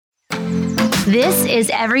This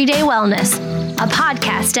is Everyday Wellness, a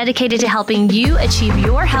podcast dedicated to helping you achieve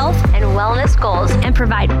your health and wellness goals and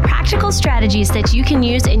provide practical strategies that you can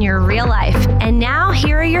use in your real life. And now,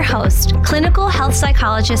 here are your hosts, clinical health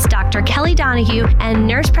psychologist Dr. Kelly Donahue and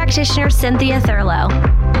nurse practitioner Cynthia Thurlow.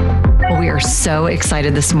 Well, we are so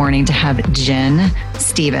excited this morning to have Jen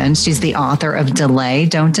Stevens. She's the author of Delay,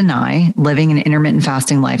 Don't Deny, Living an Intermittent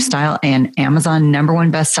Fasting Lifestyle, and Amazon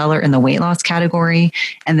 #1 bestseller in the weight loss category,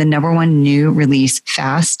 and the #1 new release,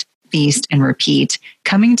 Fast, Feast, and Repeat,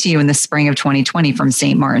 coming to you in the spring of 2020 from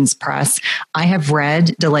St. Martin's Press. I have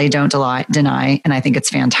read Delay, Don't Deny, and I think it's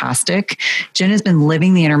fantastic. Jen has been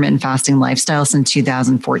living the intermittent fasting lifestyle since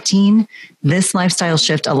 2014. This lifestyle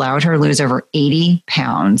shift allowed her to lose over 80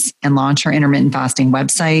 pounds and launch her intermittent fasting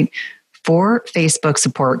website, 4 Facebook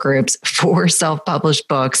support groups, 4 self-published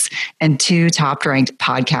books, and 2 top-ranked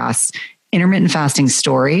podcasts, Intermittent Fasting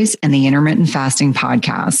Stories and the Intermittent Fasting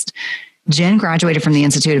Podcast. Jen graduated from the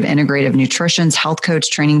Institute of Integrative Nutrition's Health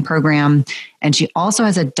Coach Training Program, and she also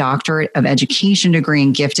has a Doctorate of Education degree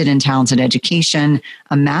in Gifted and Talented Education,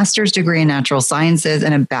 a master's degree in Natural Sciences,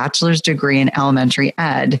 and a bachelor's degree in Elementary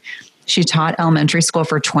Ed. She taught elementary school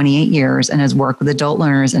for 28 years and has worked with adult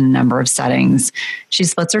learners in a number of settings. She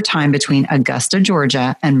splits her time between Augusta,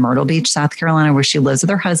 Georgia, and Myrtle Beach, South Carolina, where she lives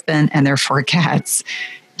with her husband and their 4 cats.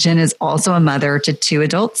 Jen is also a mother to 2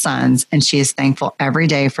 adult sons, and she is thankful every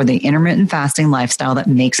day for the intermittent fasting lifestyle that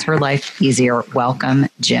makes her life easier. Welcome,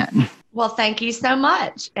 Jen. Well, thank you so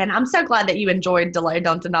much. And I'm so glad that you enjoyed Delay,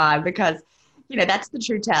 Don't Deny, because, that's the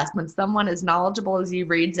true test. When someone as knowledgeable as you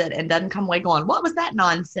reads it and doesn't come away going, what was that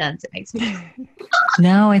nonsense? It makes me...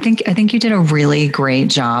 No, I think you did a really great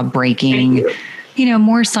job breaking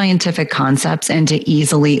more scientific concepts into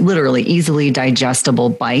literally easily digestible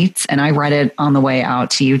bites. And I read it on the way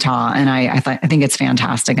out to Utah, and I think it's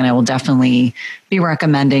fantastic. And I will definitely be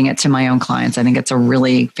recommending it to my own clients. I think it's a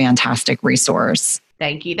really fantastic resource.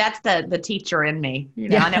 Thank you. That's the teacher in me.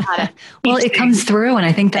 I know how to. Well, it comes through. And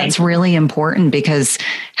I think that's really important, because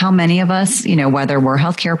how many of us, whether we're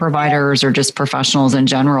healthcare providers or just professionals in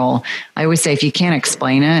general, I always say, if you can't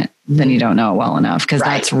explain it, then you don't know it well enough, because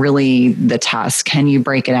that's really the test. Can you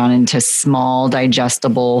break it down into small,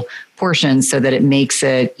 digestible portions so that it makes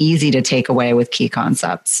it easy to take away with key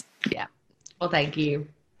concepts? Yeah. Well, thank you.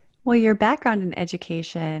 Well, your background in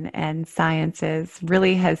education and sciences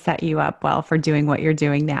really has set you up well for doing what you're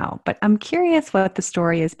doing now. But I'm curious what the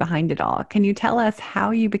story is behind it all. Can you tell us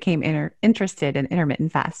how you became interested in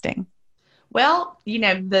intermittent fasting? Well,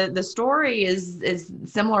 the story is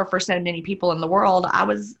similar for so many people in the world. I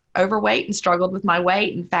was overweight and struggled with my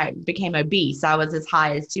weight. In fact, became obese. I was as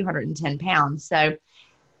high as 210 pounds. So,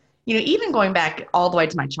 even going back all the way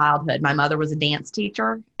to my childhood, my mother was a dance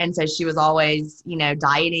teacher. And so she was always,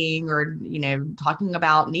 dieting or, talking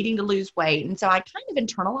about needing to lose weight. And so I kind of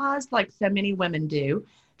internalized, like so many women do,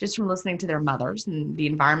 just from listening to their mothers and the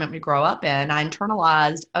environment we grow up in. I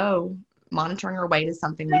internalized, monitoring our weight is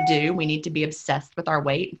something we do. We need to be obsessed with our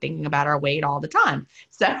weight and thinking about our weight all the time.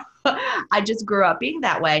 So I just grew up being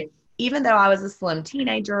that way, even though I was a slim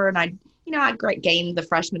teenager, and I gained the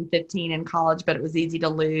freshman 15 in college, but it was easy to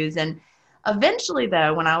lose. And eventually,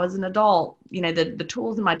 though, when I was an adult, the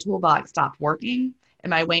tools in my toolbox stopped working and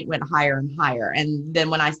my weight went higher and higher. And then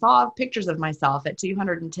when I saw pictures of myself at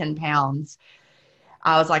 210 pounds,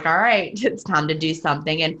 I was like, all right, it's time to do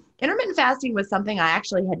something. And intermittent fasting was something I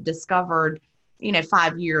actually had discovered,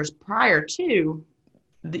 5 years prior to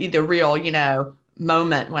the real,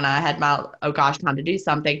 moment when I had my, time to do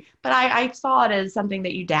something. But I saw it as something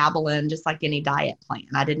that you dabble in, just like any diet plan.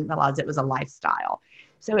 I didn't realize it was a lifestyle.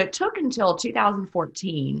 So it took until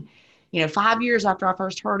 2014, 5 years after I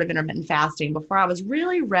first heard of intermittent fasting, before I was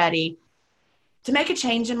really ready to make a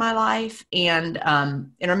change in my life.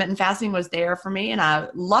 And intermittent fasting was there for me. And I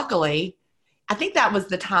think that was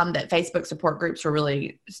the time that Facebook support groups were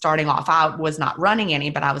really starting off. I was not running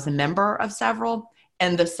any, but I was a member of several.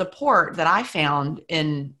 And the support that I found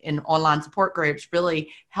in online support groups really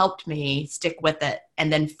helped me stick with it.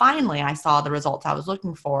 And then finally, I saw the results I was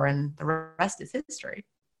looking for, and the rest is history.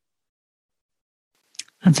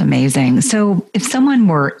 That's amazing. So if someone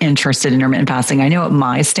were interested in intermittent fasting, I know what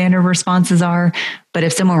my standard responses are, but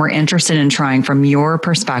if someone were interested in trying from your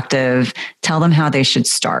perspective, tell them how they should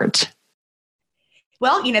start.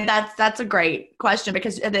 Well, that's a great question,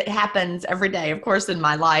 because it happens every day, of course, in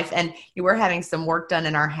my life. And we're having some work done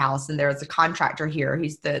in our house, and there's a contractor here.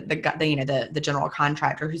 He's the general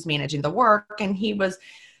contractor who's managing the work. And he was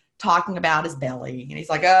talking about his belly. And he's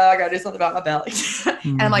like, oh, I got to do something about my belly.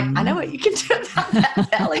 And I'm like, I know what you can do about that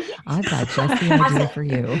belly. I've got just the idea for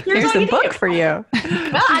you. Here's a book for you.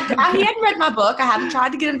 Well, he hadn't read my book. I haven't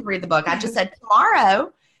tried to get him to read the book. I just said,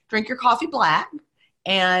 tomorrow, drink your coffee black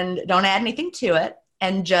and don't add anything to it.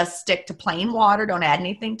 And just stick to plain water. Don't add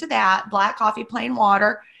anything to that. Black coffee, plain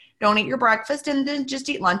water. Don't eat your breakfast, and then just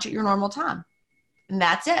eat lunch at your normal time. And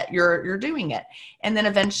that's it. You're doing it. And then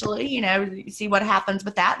eventually, you see what happens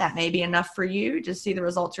with that. That may be enough for you to see the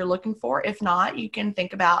results you're looking for. If not, you can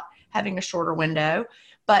think about having a shorter window.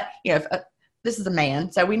 But, if this is a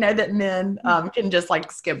man, so we know that men can just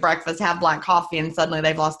like skip breakfast, have black coffee, and suddenly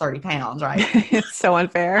they've lost 30 pounds, right? It's so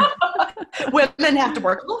unfair. Women have to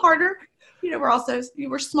work a little harder.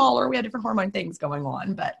 We're smaller. We had different hormone things going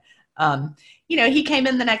on. But, he came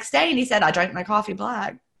in the next day and he said, I drank my coffee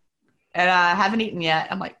black. And I haven't eaten yet.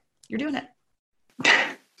 I'm like, you're doing it.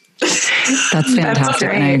 That's fantastic.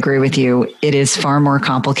 And I agree with you. It is far more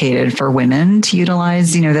complicated for women to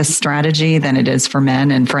utilize, this strategy than it is for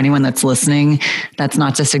men. And for anyone that's listening, that's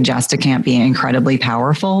not to suggest it can't be incredibly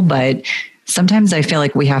powerful, but sometimes I feel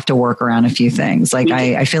like we have to work around a few things. Like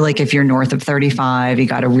I feel like if you're north of 35, you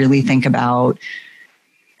got to really think about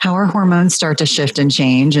how our hormones start to shift and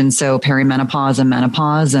change. And so perimenopause and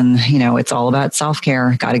menopause, and, it's all about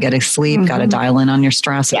self-care. Got to get a sleep, got to dial in on your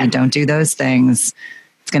stress. If you don't do those things,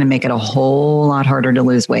 it's going to make it a whole lot harder to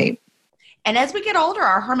lose weight. And as we get older,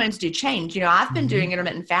 our hormones do change. I've been doing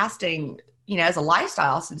intermittent fasting, as a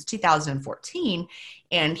lifestyle since 2014.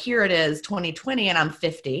 And here it is 2020 and I'm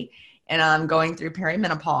 50 and I'm going through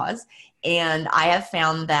perimenopause. And I have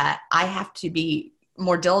found that I have to be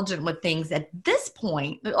more diligent with things at this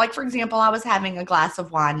point. Like, for example, I was having a glass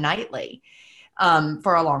of wine nightly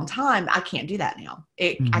for a long time. I can't do that now.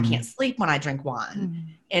 I can't sleep when I drink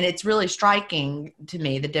wine. And it's really striking to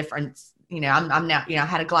me, the difference. I'm now, I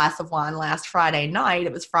had a glass of wine last Friday night.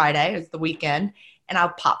 It was Friday. It was the weekend. And I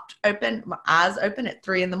popped open, my eyes open at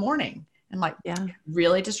 3 a.m. And like, it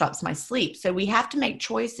really disrupts my sleep. So we have to make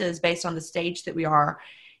choices based on the stage that we are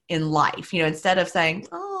in life, instead of saying,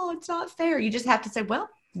 oh, it's not fair. You just have to say, well,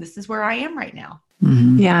 this is where I am right now.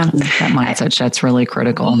 Yeah. That mindset, that's really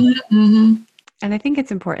critical. And I think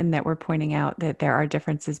it's important that we're pointing out that there are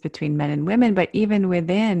differences between men and women, but even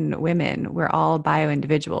within women, we're all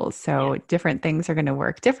bio-individuals. So different things are going to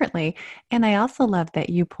work differently. And I also love that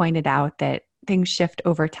you pointed out that things shift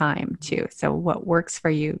over time too. So what works for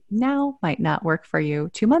you now might not work for you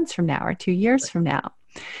 2 months from now or 2 years from now.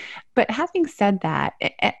 But having said that,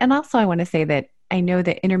 and also I want to say that I know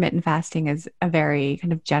that intermittent fasting is a very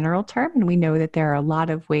kind of general term, and we know that there are a lot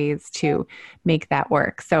of ways to make that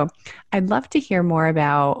work. So I'd love to hear more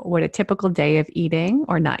about what a typical day of eating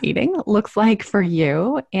or not eating looks like for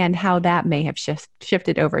you and how that may have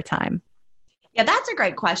shifted over time. Yeah, that's a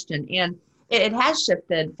great question. And it has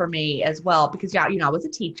shifted for me as well because, I was a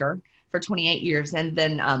teacher for 28 years and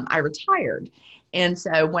then I retired. And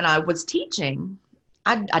so when I was teaching,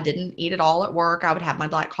 I didn't eat at all at work. I would have my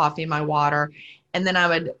black coffee and my water. And then I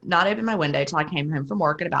would not open my window till I came home from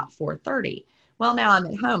work at about 4:30. Well, now I'm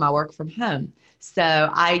at home. I work from home. So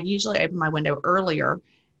I usually open my window earlier.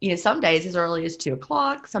 Some days as early as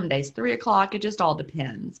 2:00, some days 3:00. It just all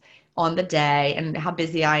depends on the day and how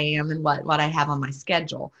busy I am and what I have on my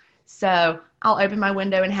schedule. So I'll open my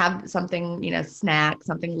window and have something, snack,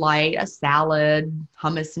 something light, a salad,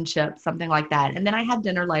 hummus and chips, something like that. And then I have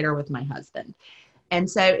dinner later with my husband. And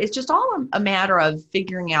so it's just all a matter of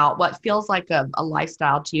figuring out what feels like a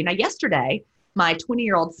lifestyle to you. Now, yesterday, my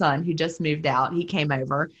 20-year-old son who just moved out, he came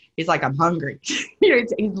over. He's like, I'm hungry.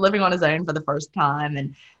 He's living on his own for the first time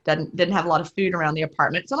and didn't have a lot of food around the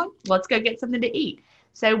apartment. So I'm like, let's go get something to eat.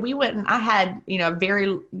 So we went and I had, a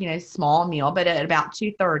very, small meal, but at about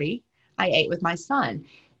 2:30, I ate with my son.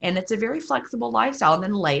 And it's a very flexible lifestyle. And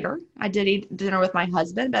then later, I did eat dinner with my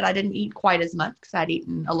husband, but I didn't eat quite as much because I'd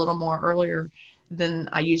eaten a little more earlier than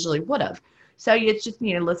I usually would have. So it's just,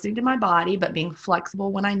 listening to my body, but being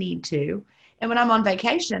flexible when I need to. And when I'm on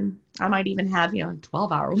vacation, I might even have, a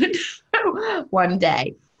 12-hour window one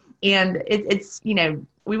day. And it's,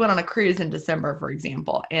 we went on a cruise in December, for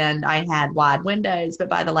example, and I had wide windows, but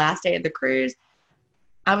by the last day of the cruise,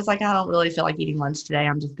 I was like, I don't really feel like eating lunch today.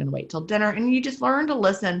 I'm just going to wait till dinner. And you just learn to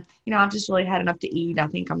listen. I've just really had enough to eat. I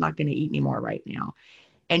think I'm not going to eat anymore right now.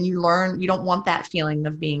 And you learn, you don't want that feeling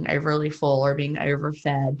of being overly full or being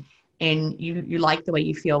overfed. And you like the way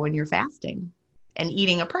you feel when you're fasting and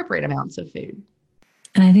eating appropriate amounts of food.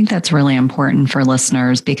 And I think that's really important for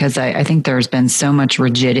listeners because I think there's been so much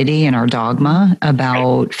rigidity in our dogma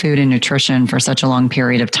about food and nutrition for such a long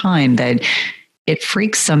period of time that it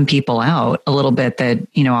freaks some people out a little bit that,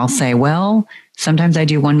 I'll say, well, Sometimes I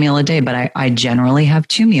do one meal a day, but I generally have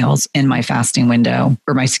 2 meals in my fasting window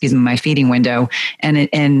or my feeding window.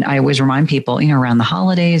 And I always remind people, around the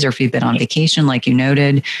holidays or if you've been on vacation, like you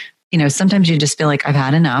noted, sometimes you just feel like I've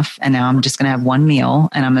had enough and now I'm just going to have one meal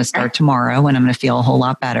and I'm going to start tomorrow and I'm going to feel a whole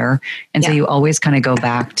lot better. And so you always kind of go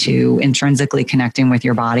back to intrinsically connecting with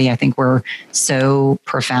your body. I think we're so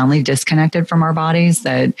profoundly disconnected from our bodies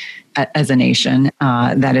that as a nation,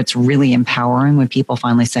 that it's really empowering when people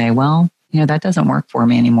finally say, well, that doesn't work for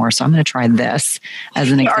me anymore. So I'm going to try this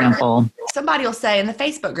as an example. Somebody will say in the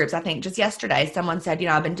Facebook groups, I think just yesterday, someone said,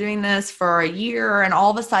 I've been doing this for a year and all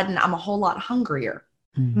of a sudden I'm a whole lot hungrier.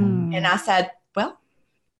 Mm-hmm. And I said, well,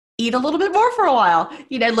 eat a little bit more for a while,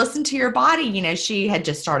 listen to your body. She had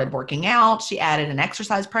just started working out. She added an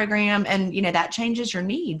exercise program and, that changes your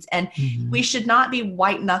needs. And we should not be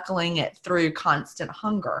white knuckling it through constant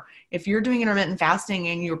hunger. If you're doing intermittent fasting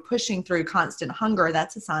and you're pushing through constant hunger,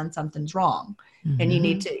 that's a sign something's wrong. And you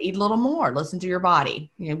need to eat a little more, listen to your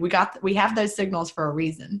body. We have those signals for a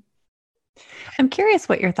reason. I'm curious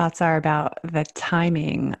what your thoughts are about the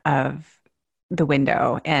timing of the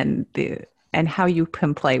window and how you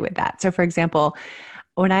can play with that. So for example,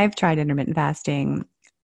 when I've tried intermittent fasting,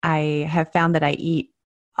 I have found that I eat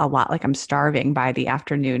a lot like I'm starving by the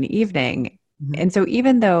afternoon, evening. And so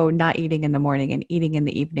even though not eating in the morning and eating in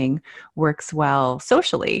the evening works well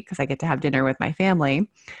socially, because I get to have dinner with my family,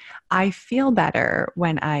 I feel better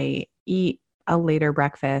when I eat a later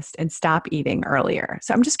breakfast and stop eating earlier.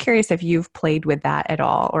 So I'm just curious if you've played with that at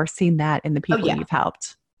all or seen that in the people you've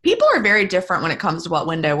helped. People are very different when it comes to what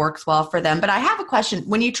window works well for them. But I have a question.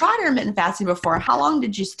 When you tried intermittent fasting before, how long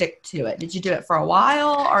did you stick to it? Did you do it for a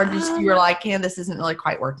while or you were like, this isn't really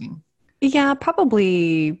quite working? Yeah,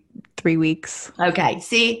 probably 3 weeks. Okay.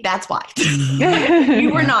 See, that's why.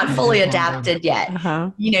 You were not fully adapted yet.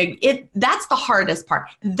 That's the hardest part.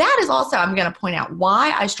 That is also, I'm going to point out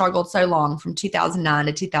why I struggled so long from 2009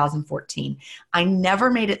 to 2014. I never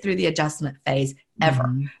made it through the adjustment phase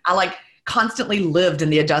ever. I constantly lived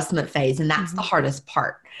in the adjustment phase. And that's the hardest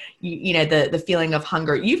part. The feeling of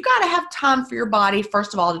hunger. You've got to have time for your body,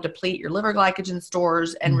 first of all, to deplete your liver glycogen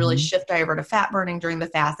stores and really shift over to fat burning during the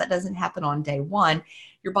fast. That doesn't happen on day one.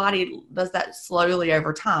 Your body does that slowly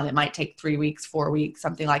over time. It might take 3 weeks, 4 weeks,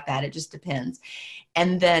 something like that. It just depends.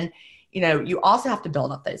 And then, you also have to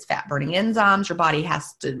build up those fat burning enzymes. Your body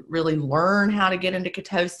has to really learn how to get into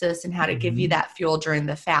ketosis and how to give you that fuel during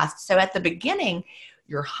the fast. So at the beginning,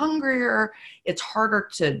 you're hungrier. It's harder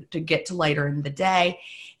to get to later in the day.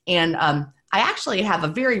 And I actually have a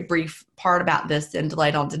very brief part about this in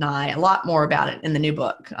Delay Don't Deny, a lot more about it in the new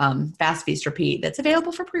book, Fast, Feast, Repeat, that's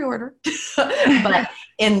available for pre-order. But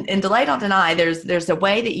in Delay Don't Deny, there's a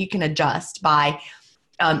way that you can adjust by,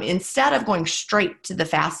 instead of going straight to the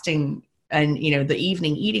fasting and, the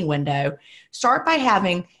evening eating window, start by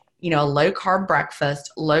having, a low carb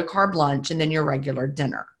breakfast, low carb lunch, and then your regular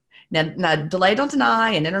dinner. Now, Delay Don't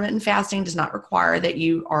Deny and intermittent fasting does not require that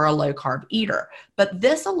you are a low carb eater, but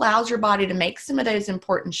this allows your body to make some of those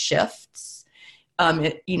important shifts,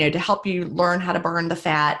 to help you learn how to burn the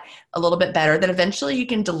fat a little bit better. Then eventually you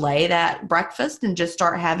can delay that breakfast and just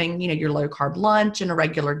start having, your low carb lunch and a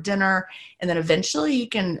regular dinner. And then eventually you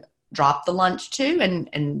can drop the lunch too.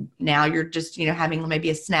 And now you're just, having maybe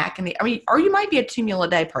a snack or you might be a 2 meal a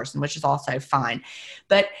day person, which is also fine.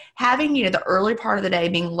 But having, the early part of the day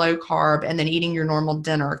being low carb and then eating your normal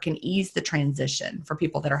dinner can ease the transition for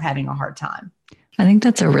people that are having a hard time. I think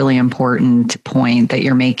that's a really important point that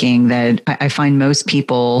you're making, that I find most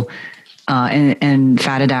people and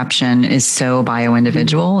fat adaptation is so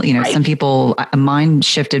bio-individual. Right. Some people, mine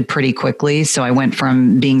shifted pretty quickly. So I went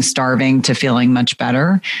from being starving to feeling much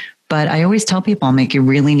better. But I always tell people, you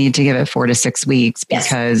really need to give it 4 to 6 weeks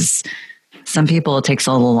because some people it takes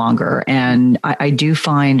a little longer. And I do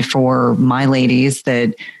find for my ladies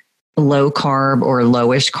that low carb or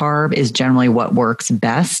lowish carb is generally what works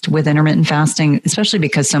best with intermittent fasting, especially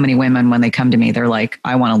because so many women, when they come to me, they're like,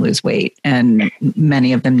 I want to lose weight. And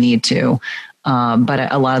many of them need to.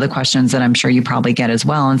 But a lot of the questions that I'm sure you probably get as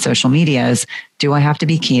well on social media is, do I have to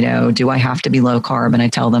be keto? Do I have to be low carb? And I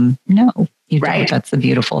tell them, no, you don't. That's the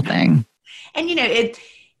beautiful thing. And,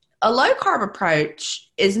 a low carb approach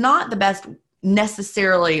is not the best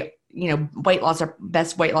necessarily,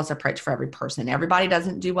 best weight loss approach for every person. Everybody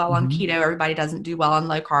doesn't do well on keto. Everybody doesn't do well on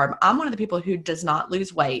low carb. I'm one of the people who does not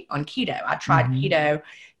lose weight on keto. I tried keto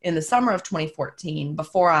in the summer of 2014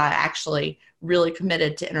 before I actually really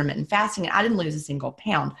committed to intermittent fasting, and I didn't lose a single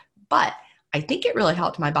pound, but I think it really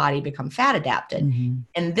helped my body become fat adapted.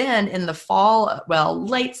 And then in the fall,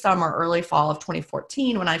 late summer, early fall of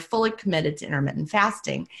 2014, when I fully committed to intermittent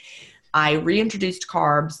fasting, I reintroduced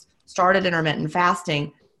carbs, started intermittent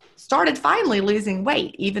fasting, started finally losing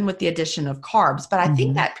weight, even with the addition of carbs. But I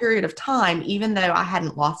think that period of time, even though I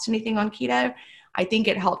hadn't lost anything on keto, I think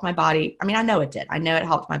it helped my body. I mean, I know it did. I know it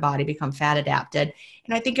helped my body become fat adapted.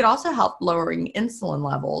 And I think it also helped lowering insulin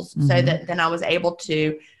levels so that then I was able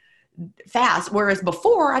to fast, whereas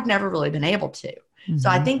before I'd never really been able to. So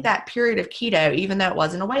I think that period of keto, even though it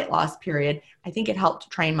wasn't a weight loss period, I think it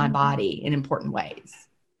helped train my body in important ways.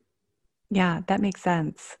 Yeah, that makes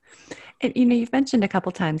sense. And, you've mentioned a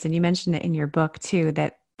couple times, and you mentioned it in your book too,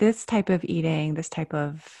 that this type of eating, this type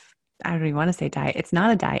of, I don't even want to say diet. It's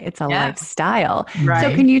not a diet. It's a lifestyle. Right.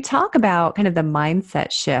 So can you talk about kind of the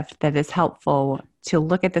mindset shift that is helpful to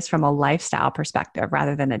look at this from a lifestyle perspective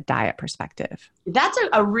rather than a diet perspective? That's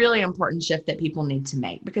a really important shift that people need to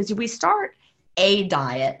make, because we start a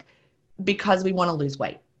diet because we want to lose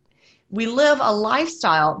weight. We live a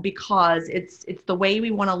lifestyle because it's the way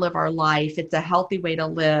we want to live our life. It's a healthy way to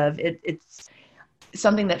live. It's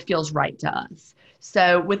something that feels right to us.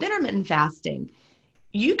 So with intermittent fasting,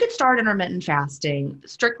 you could start intermittent fasting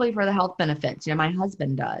strictly for the health benefits. My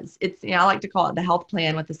husband does. It's, I like to call it the health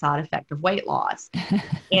plan with the side effect of weight loss.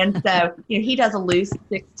 And so, he does a loose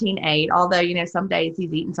 16-8, although, some days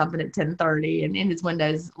he's eating something at 10:30 and his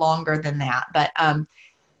window's longer than that. But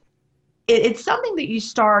it's something that you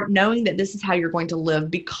start knowing that this is how you're going to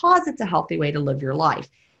live because it's a healthy way to live your life.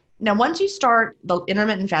 Now, once you start the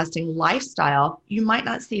intermittent fasting lifestyle, you might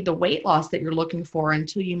not see the weight loss that you're looking for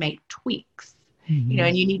until you make tweaks.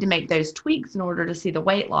 And you need to make those tweaks in order to see the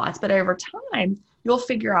weight loss. But over time, you'll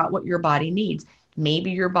figure out what your body needs.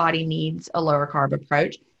 Maybe your body needs a lower carb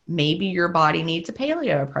approach. Maybe your body needs a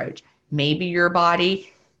paleo approach. Maybe your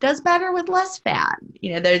body does better with less fat.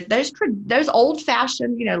 Those old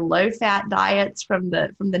fashioned, low fat diets from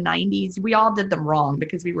the 90s, we all did them wrong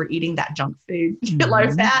because we were eating that junk food,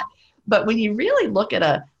 low fat. But when you really look at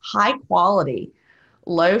a high quality,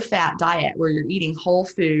 low fat diet where you're eating whole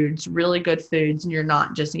foods, really good foods, and you're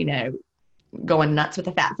not just, going nuts with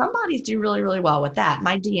the fat. Some bodies do really, really well with that.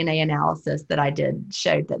 My DNA analysis that I did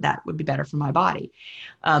showed that would be better for my body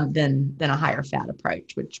than a higher fat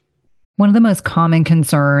approach, which one of the most common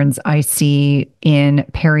concerns I see in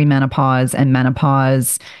perimenopause and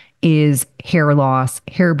menopause is hair loss,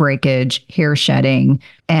 hair breakage, hair shedding.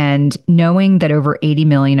 And knowing that over 80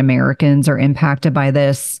 million Americans are impacted by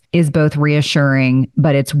this is both reassuring,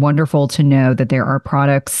 but it's wonderful to know that there are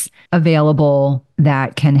products available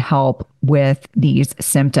that can help with these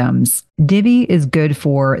symptoms. Divi is good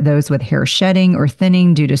for those with hair shedding or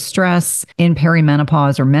thinning due to stress in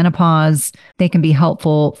perimenopause or menopause. They can be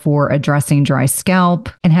helpful for addressing dry scalp.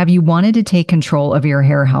 And have you wanted to take control of your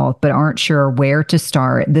hair health but aren't sure where to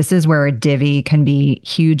start? This is where Divi can be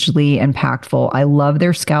hugely impactful. I love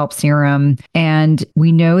their scalp serum, and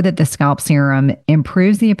we know that the scalp serum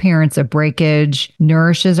improves the appearance of breakage,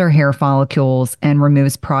 nourishes our hair follicles, and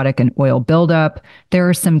removes product and oil buildup. There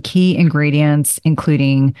are some key ingredients,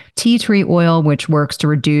 including tea tree oil, which works to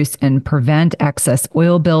reduce and prevent excess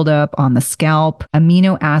oil buildup on the scalp,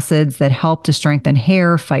 amino acids that help to strengthen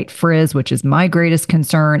hair, fight frizz, which is my greatest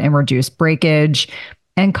concern, and reduce breakage,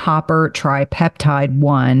 and copper tripeptide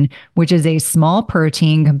 1, which is a small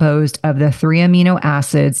protein composed of the 3 amino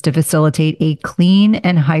acids to facilitate a clean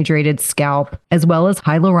and hydrated scalp, as well as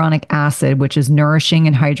hyaluronic acid, which is nourishing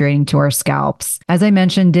and hydrating to our scalps. As I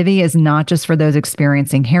mentioned, Divi is not just for those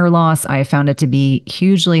experiencing hair loss. I found it to be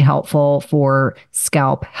hugely helpful for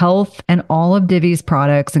scalp health, and all of Divi's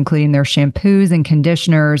products, including their shampoos and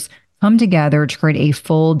conditioners, come together to create a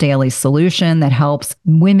full daily solution that helps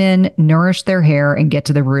women nourish their hair and get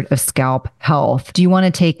to the root of scalp health. Do you want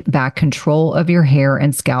to take back control of your hair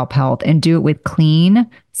and scalp health and do it with clean,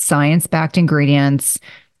 science-backed ingredients?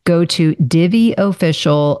 Go to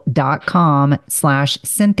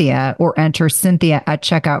diviofficial.com/Cynthia or enter Cynthia at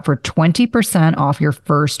checkout for 20% off your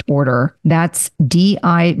first order. That's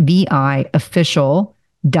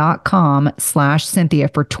diviofficial.com/Cynthia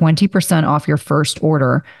for 20% off your first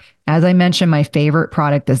order. As I mentioned, my favorite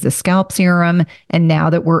product is the scalp serum. And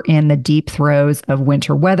now that we're in the deep throes of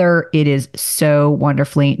winter weather, it is so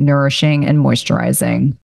wonderfully nourishing and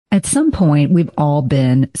moisturizing. At some point, we've all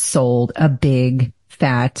been sold a big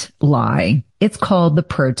fat lie. It's called the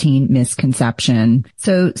protein misconception.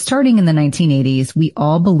 So starting in the 1980s, we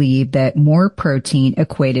all believed that more protein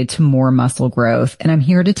equated to more muscle growth. And I'm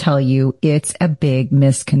here to tell you it's a big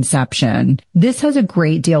misconception. This has a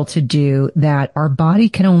great deal to do that our body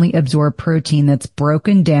can only absorb protein that's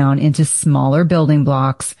broken down into smaller building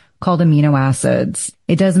blocks called amino acids.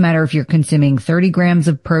 It doesn't matter if you're consuming 30 grams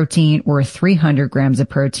of protein or 300 grams of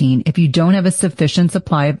protein. If you don't have a sufficient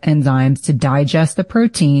supply of enzymes to digest the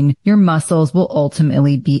protein, your muscles will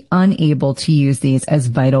ultimately be unable to use these as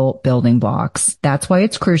vital building blocks. That's why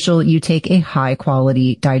it's crucial you take a high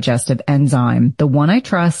quality digestive enzyme. The one I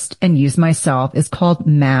trust and use myself is called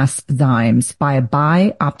Masszymes by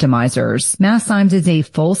Bioptimizers. Masszymes is a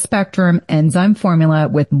full spectrum enzyme formula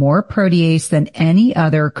with more protease than any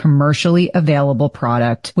other commercially available product,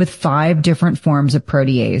 with 5 different forms of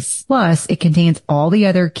protease. Plus, it contains all the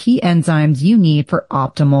other key enzymes you need for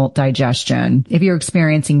optimal digestion. If you're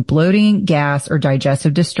experiencing bloating, gas, or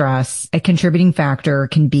digestive distress, a contributing factor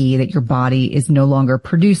can be that your body is no longer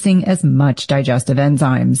producing as much digestive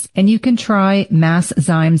enzymes. And you can try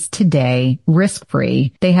Masszymes today,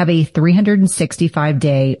 risk-free. They have a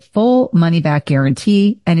 365-day full money-back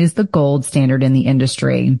guarantee and is the gold standard in the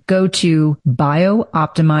industry. Go to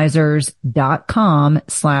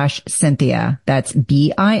bioptimizers.com/Cynthia. That's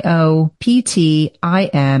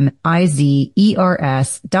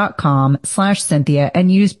bioptimizers.com/Cynthia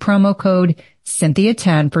and use promo code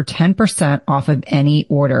Cynthia10 for 10% off of any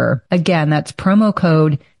order. Again, that's promo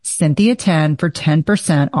code Cynthia10 for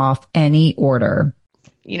 10% off any order.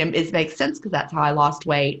 It makes sense because that's how I lost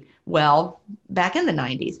weight, back in the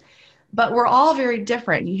 90s. But we're all very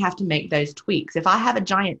different. You have to make those tweaks. If I have a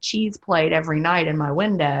giant cheese plate every night in my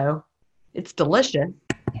window, it's delicious,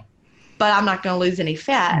 but I'm not going to lose any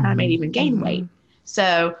fat, and I may even gain weight.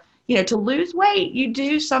 So, to lose weight, you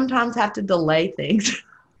do sometimes have to delay things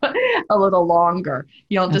a little longer.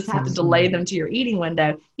 You don't just have to delay them to your eating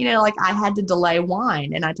window. Like I had to delay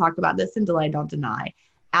wine, and I talk about this in Delay, Don't Deny.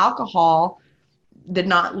 Alcohol did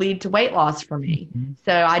not lead to weight loss for me.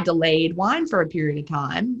 So I delayed wine for a period of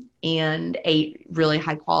time and ate really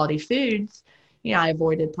high quality foods. I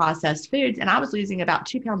avoided processed foods, and I was losing about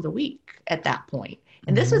 2 pounds a week at that point.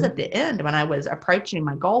 And this was at the end when I was approaching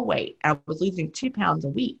my goal weight. I was losing 2 pounds a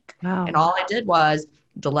week. Wow. And all I did was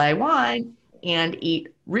delay wine and eat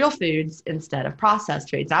real foods instead of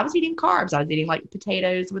processed foods. I was eating carbs. I was eating like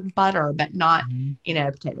potatoes with butter, but not,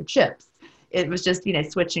 potato chips. It was just,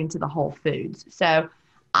 switching to the whole foods. So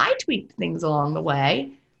I tweaked things along the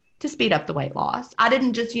way to speed up the weight loss. I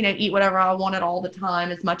didn't just, eat whatever I wanted all the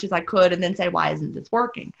time as much as I could and then say, why isn't this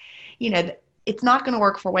working? It's not going to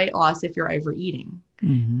work for weight loss if you're overeating.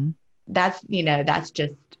 That's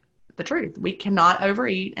just the truth. We cannot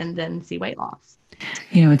overeat and then see weight loss.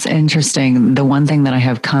 It's interesting. The one thing that I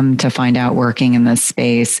have come to find out working in this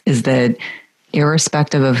space is that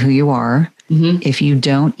irrespective of who you are, if you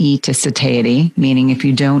don't eat to satiety, meaning if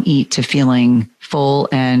you don't eat to feeling full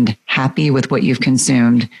and happy with what you've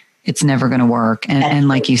consumed, it's never going to work. And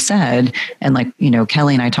like you said, and like,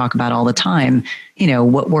 Kelly and I talk about all the time,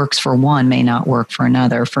 what works for one may not work for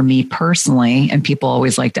another. For me personally, and people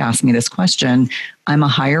always like to ask me this question, I'm a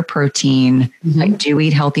higher protein. I do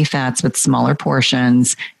eat healthy fats with smaller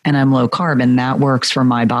portions, and I'm low carb, and that works for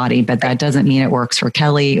my body, but that doesn't mean it works for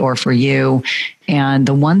Kelly or for you. And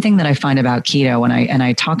the one thing that I find about keto, and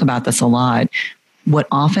I talk about this a lot, what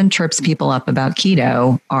often trips people up about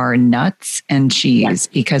keto are nuts and cheese,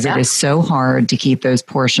 because it is so hard to keep those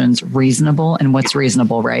portions reasonable. And what's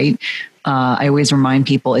reasonable, right? I always remind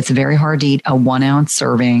people it's very hard to eat a 1 ounce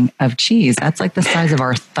serving of cheese. That's like the size of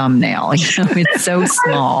our thumbnail. It's so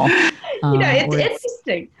small. It's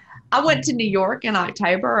interesting. I went to New York in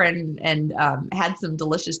October and had some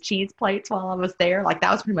delicious cheese plates while I was there. Like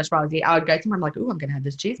that was pretty much what I was eating. I would go somewhere, I'm like, ooh, I'm going to have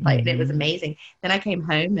this cheese plate. And it was amazing. Then I came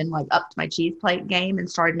home and upped my cheese plate game and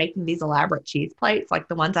started making these elaborate cheese plates, like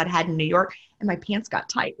the ones I'd had in New York, and my pants got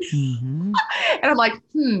tight. And I'm like,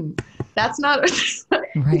 that's not,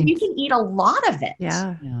 right. You can eat a lot of it.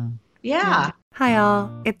 Yeah. Hi all,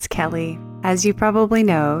 it's Kelly. As you probably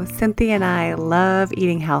know, Cynthia and I love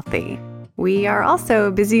eating healthy. We are also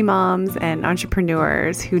busy moms and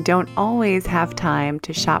entrepreneurs who don't always have time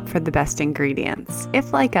to shop for the best ingredients.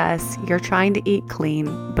 If, like us, you're trying to eat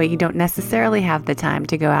clean, but you don't necessarily have the time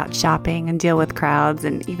to go out shopping and deal with crowds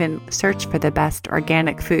and even search for the best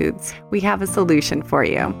organic foods, we have a solution for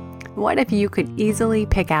you. What if you could easily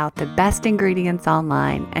pick out the best ingredients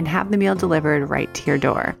online and have the meal delivered right to your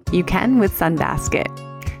door? You can with Sunbasket.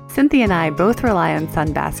 Cynthia and I both rely on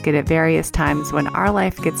Sunbasket at various times when our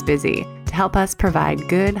life gets busy to help us provide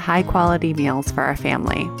good, high-quality meals for our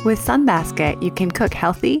family. With Sunbasket, you can cook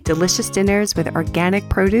healthy, delicious dinners with organic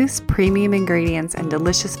produce, premium ingredients, and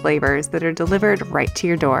delicious flavors that are delivered right to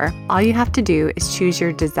your door. All you have to do is choose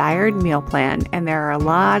your desired meal plan, and there are a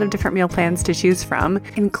lot of different meal plans to choose from,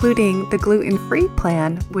 including the gluten-free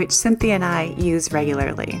plan, which Cynthia and I use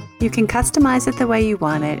regularly. You can customize it the way you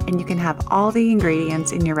want it, and you can have all the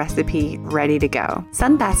ingredients in your recipe ready to go.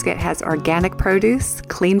 Sunbasket has organic produce,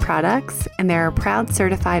 clean products, and they're a proud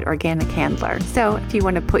certified organic handler. So if you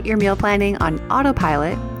want to put your meal planning on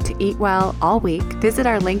autopilot to eat well all week, visit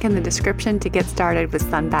our link in the description to get started with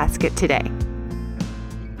Sunbasket today.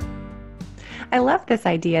 I love this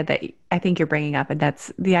idea that I think you're bringing up, and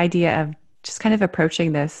that's the idea of just kind of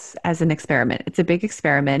approaching this as an experiment. It's a big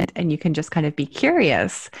experiment, and you can just kind of be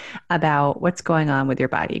curious about what's going on with your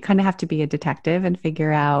body. You kind of have to be a detective and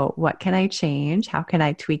figure out, what can I change? How can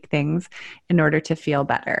I tweak things in order to feel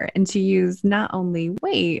better? And to use not only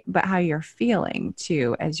weight, but how you're feeling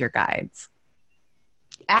too as your guides.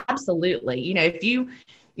 Absolutely. If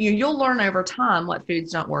you'll learn over time what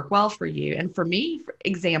foods don't work well for you. And for me, for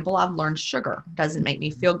example, I've learned sugar doesn't make me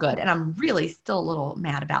feel good. And I'm really still a little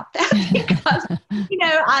mad about that because,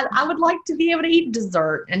 I would like to be able to eat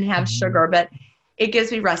dessert and have sugar, but it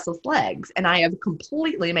gives me restless legs. And I have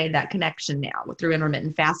completely made that connection now through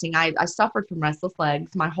intermittent fasting. I suffered from restless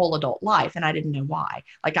legs my whole adult life, and I didn't know why.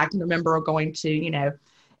 Like, I can remember going to,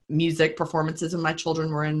 music performances when my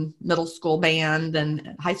children were in middle school band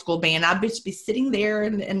and high school band. I'd just be sitting there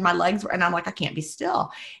and my legs were, and I'm like, I can't be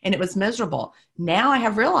still. And it was miserable. Now I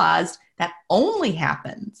have realized that only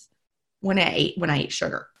happens when I eat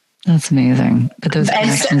sugar. That's amazing. But those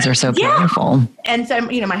connections are so powerful. And so,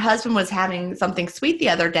 my husband was having something sweet the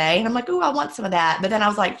other day, and I'm like, oh, I want some of that. But then I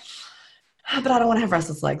was like, but I don't want to have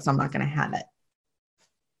restless legs, so I'm not going to have it.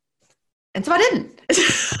 And so I didn't.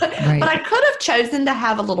 Right. But I could have chosen to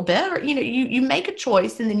have a little bit, or, you make a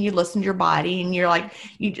choice and then you listen to your body, and you're like,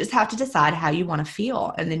 you just have to decide how you want to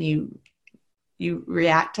feel. And then you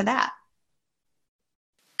react to that.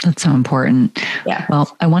 That's so important. Yeah.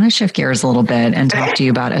 Well, I want to shift gears a little bit and talk to you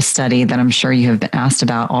about a study that I'm sure you have been asked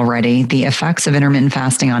about already. The effects of intermittent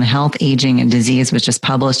fasting on health, aging, and disease was just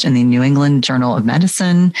published in the New England Journal of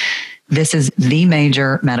Medicine. This is the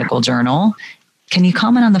major medical journal. Can you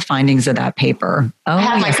comment on the findings of that paper? I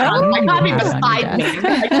have my copy beside me.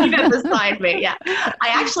 I keep it beside me. Yeah. I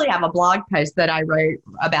actually have a blog post that I wrote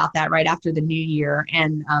about that right after the new year,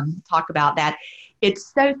 and talk about that.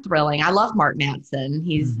 It's so thrilling. I love Mark Mattson.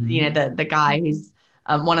 He's, the guy who's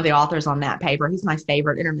one of the authors on that paper. He's my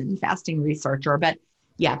favorite intermittent fasting researcher. But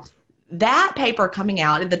yeah, that paper coming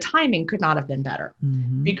out, the timing could not have been better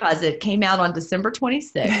because it came out on December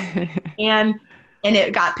 26th and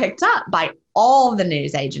it got picked up by all the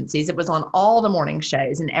news agencies. It was on all the morning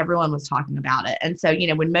shows and everyone was talking about it. And so,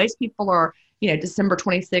 when most people are, December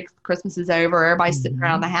 26th, Christmas is over, everybody's sitting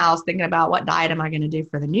around the house thinking about what diet am I going to do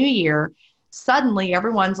for the new year? Suddenly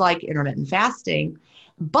everyone's like intermittent fasting.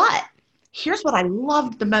 But here's what I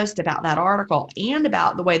loved the most about that article and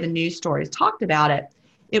about the way the news stories talked about it.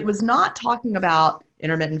 It was not talking about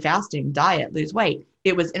intermittent fasting, diet, lose weight.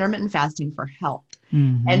 It was intermittent fasting for health.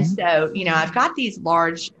 And so, I've got these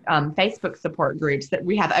large Facebook support groups that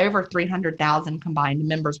we have over 300,000 combined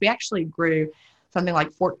members. We actually grew something like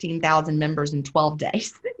 14,000 members in 12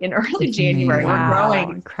 days in early January. Wow, we're growing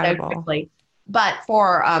incredible. so quickly. But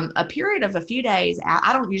for a period of a few days,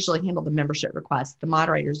 I don't usually handle the membership requests. The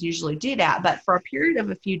moderators usually do that. But for a period of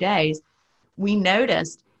a few days, we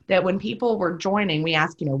noticed that when people were joining, we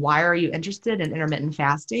asked, why are you interested in intermittent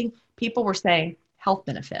fasting? People were saying health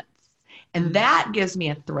benefits. And that gives me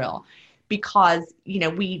a thrill because,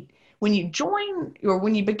 when you join or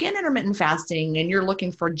when you begin intermittent fasting and you're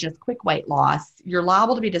looking for just quick weight loss, you're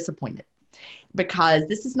liable to be disappointed because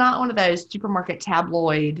this is not one of those supermarket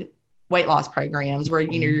tabloid weight loss programs where,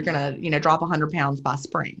 you're going to, drop 100 pounds by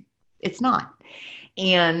spring. It's not.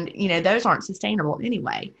 And, those aren't sustainable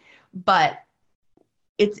anyway, but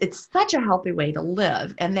it's such a healthy way to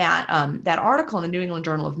live. And that article in the New England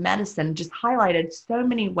Journal of Medicine just highlighted so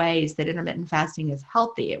many ways that intermittent fasting is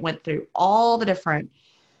healthy. It went through all the different,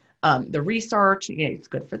 the research, it's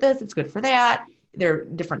good for this, it's good for that. There are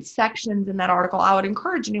different sections in that article. I would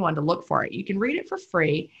encourage anyone to look for it. You can read it for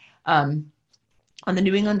free. On the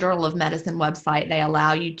New England Journal of Medicine website, they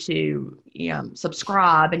allow you to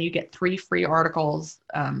subscribe and you get 3 free articles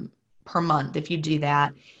per month if you do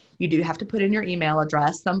that. You do have to put in your email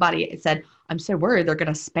address. Somebody said, I'm so worried they're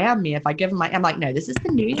going to spam me if I give them I'm like, no, this is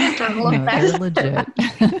the New England Journal of Medicine. Legit.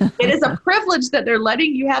 It is a privilege that they're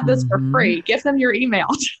letting you have this for free. Give them your email.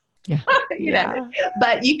 Yeah.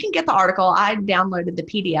 But you can get the article. I downloaded the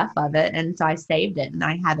PDF of it, and so I saved it, and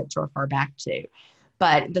I have it to refer back to.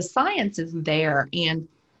 But the science is there, and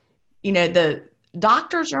the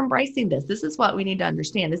doctors are embracing this. This is what we need to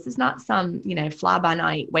understand. This is not some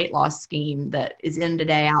fly-by-night weight loss scheme that is in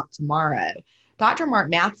today, out tomorrow. Dr.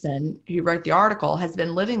 Mark Mattson, who wrote the article, has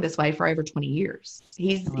been living this way for over 20 years.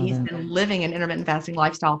 He's been living an intermittent fasting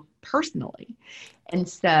lifestyle personally. And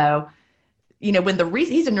so, when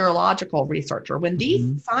he's a neurological researcher, when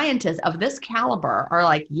these scientists of this caliber are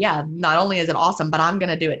like, yeah, not only is it awesome, but I'm going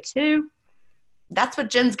to do it too. That's what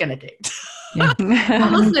Jen's going to do. Yeah.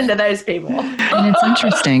 I'm listening to those people. And it's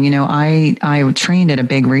interesting, I trained at a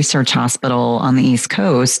big research hospital on the East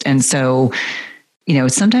Coast. And so,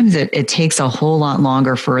 sometimes it takes a whole lot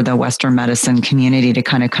longer for the Western medicine community to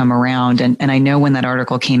kind of come around. And I know when that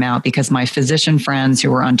article came out, because my physician friends who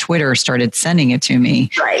were on Twitter started sending it to me.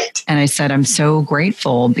 Right. And I said, I'm so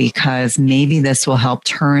grateful because maybe this will help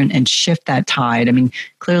turn and shift that tide. I mean,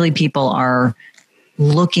 clearly people are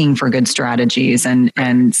looking for good strategies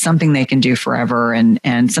and something they can do forever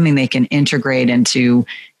and something they can integrate into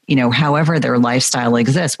however their lifestyle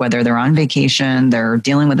exists, whether they're on vacation, they're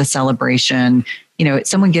dealing with a celebration.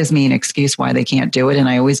 Someone gives me an excuse why they can't do it. And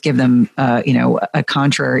I always give them, a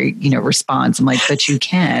contrary, response. I'm like, but you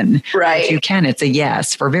can. Right. But you can. It's a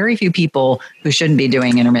yes. For very few people who shouldn't be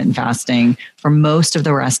doing intermittent fasting, for most of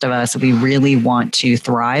the rest of us, we really want to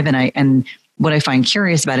thrive. And what I find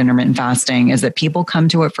curious about intermittent fasting is that people come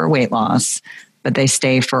to it for weight loss, but they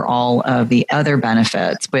stay for all of the other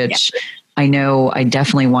benefits, which I know I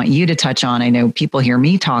definitely want you to touch on. I know people hear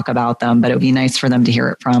me talk about them, but it would be nice for them to hear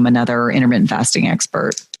it from another intermittent fasting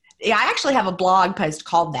expert. Yeah, I actually have a blog post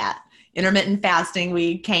called that. Intermittent fasting.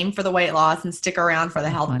 We came for the weight loss and stick around for the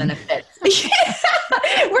health benefits.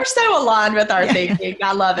 We're so aligned with our thinking.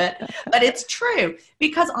 I love it. But it's true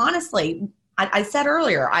because honestly, I said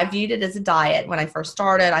earlier, I viewed it as a diet when I first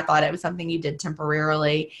started. I thought it was something you did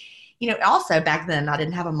temporarily. Also back then I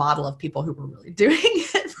didn't have a model of people who were really doing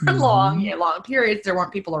it for long periods. There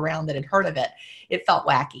weren't people around that had heard of it. It felt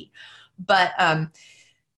wacky, but,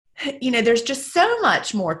 there's just so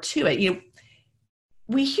much more to it.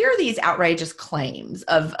 We hear these outrageous claims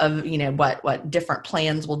of what different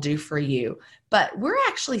plans will do for you, but we're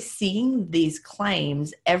actually seeing these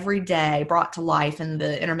claims every day brought to life in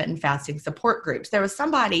the intermittent fasting support groups. There was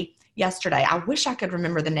somebody yesterday, I wish I could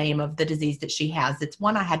remember the name of the disease that she has. It's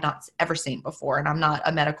one I had not ever seen before, and I'm not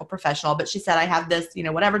a medical professional, but she said, I have this,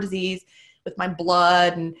 whatever disease with my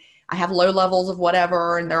blood, and I have low levels of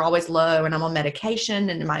whatever, and they're always low, and I'm on medication,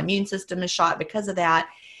 and my immune system is shot because of that.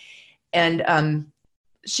 And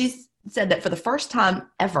she said that for the first time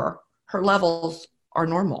ever, her levels are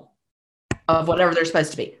normal of whatever they're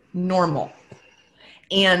supposed to be, normal.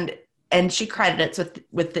 And she credits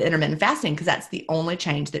with the intermittent fasting because that's the only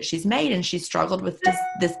change that she's made. And she struggled with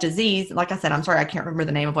this disease. Like I said, I'm sorry, I can't remember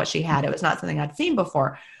the name of what she had. It was not something I'd seen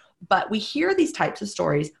before. But we hear these types of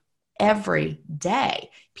stories every day.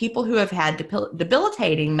 People who have had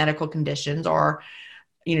debilitating medical conditions or,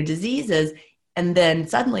 diseases, and then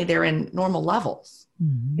suddenly they're in normal levels.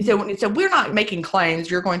 Mm-hmm. So we're not making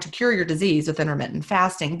claims you're going to cure your disease with intermittent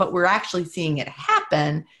fasting, but we're actually seeing it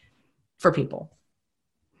happen for people.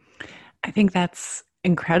 I think that's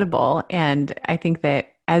incredible. And I think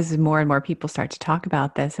that as more and more people start to talk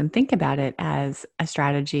about this and think about it as a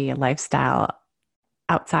strategy, a lifestyle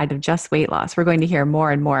outside of just weight loss, we're going to hear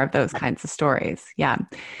more and more of those kinds of stories. Yeah.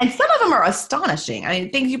 And some of them are astonishing. I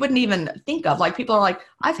mean, things you wouldn't even think of. Like people are like,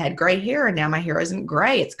 I've had gray hair and now my hair isn't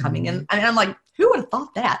gray. It's coming in. I mean, I'm like, who would have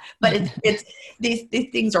thought that? But it's these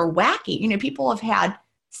things are wacky. People have had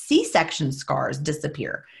C-section scars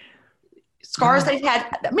disappear. Scars they've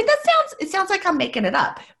had. I mean, it sounds like I'm making it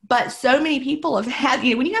up, but so many people have had,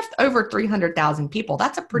 when you have over 300,000 people,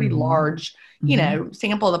 that's a pretty large,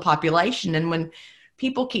 sample of the population. And when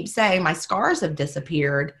people keep saying my scars have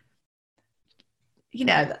disappeared,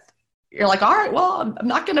 you're like, all right, well, I'm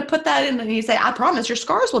not going to put that in. And you say, I promise your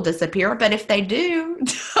scars will disappear. But if they do,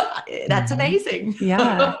 that's amazing.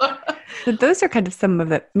 Yeah. So those are kind of some of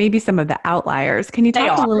the outliers. Can you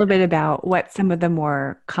talk a little bit about what some of the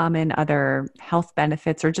more common other health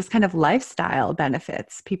benefits or just kind of lifestyle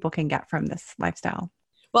benefits people can get from this lifestyle?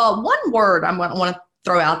 Well, one word I want to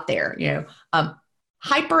throw out there,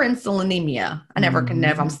 hyperinsulinemia. I never can know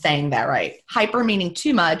if I'm saying that right. Hyper meaning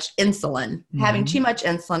too much, insulin, having too much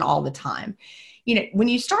insulin all the time. When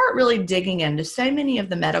you start really digging into so many of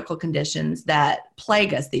the medical conditions that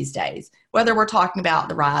plague us these days, whether we're talking about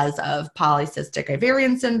the rise of polycystic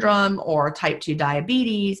ovarian syndrome or type 2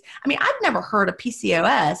 diabetes. I mean, I've never heard of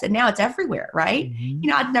PCOS and now it's everywhere, right?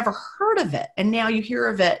 I'd never heard of it. And now you hear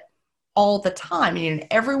of it all the time.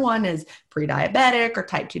 Everyone is pre-diabetic or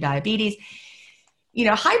type 2 diabetes.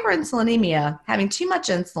 Hyperinsulinemia, having too much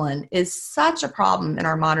insulin, is such a problem in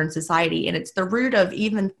our modern society. And it's the root of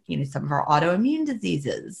even, some of our autoimmune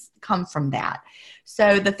diseases come from that.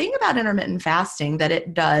 So the thing about intermittent fasting that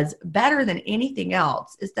it does better than anything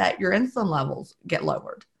else is that your insulin levels get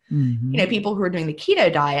lowered. Mm-hmm. People who are doing the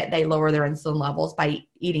keto diet, they lower their insulin levels by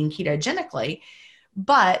eating ketogenically.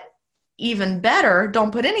 But even better,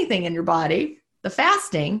 don't put anything in your body, the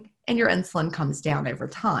fasting, and your insulin comes down over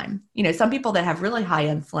time. Some people that have really high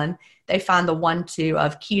insulin, they find the 1-2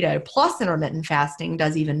 of keto plus intermittent fasting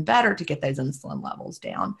does even better to get those insulin levels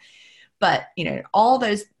down. But, all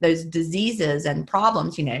those diseases and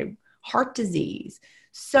problems, heart disease,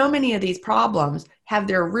 so many of these problems have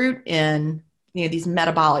their root in, these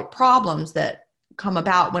metabolic problems that come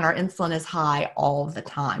about when our insulin is high all the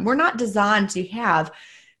time. We're not designed to have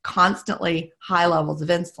constantly high levels of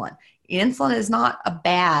insulin. Insulin is not a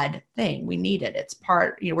bad thing. We need it. It's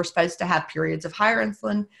part, we're supposed to have periods of higher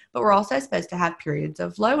insulin, but we're also supposed to have periods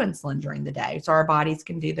of low insulin during the day. So our bodies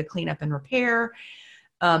can do the cleanup and repair.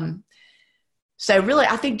 So really,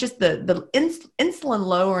 I think just the insulin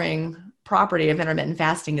lowering property of intermittent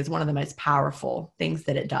fasting is one of the most powerful things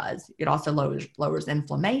that it does. It also lowers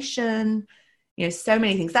inflammation, so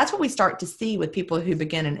many things. That's what we start to see with people who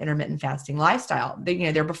begin an intermittent fasting lifestyle.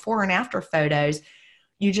 Their before and after photos,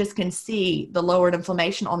 you just can see the lowered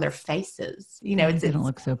inflammation on their faces. They don't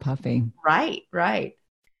look so puffy. Right.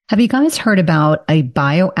 Have you guys heard about a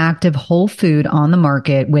bioactive whole food on the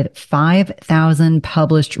market with 5,000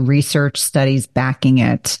 published research studies backing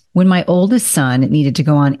it? When my oldest son needed to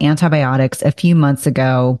go on antibiotics a few months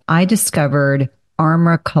ago, I discovered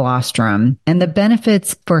Armra Colostrum, and the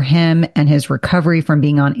benefits for him and his recovery from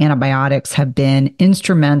being on antibiotics have been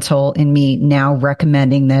instrumental in me now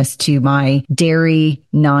recommending this to my dairy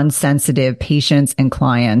non-sensitive patients and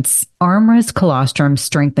clients. Armra's colostrum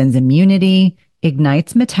strengthens immunity,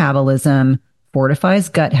 ignites metabolism, fortifies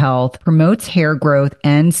gut health, promotes hair growth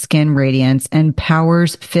and skin radiance, and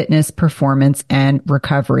powers fitness, performance, and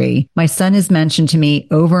recovery. My son has mentioned to me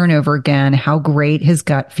over and over again how great his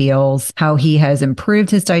gut feels, how he has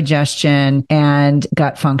improved his digestion and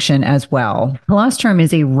gut function as well. Colostrum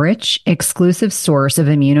is a rich, exclusive source of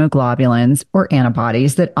immunoglobulins or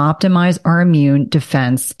antibodies that optimize our immune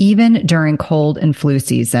defense even during cold and flu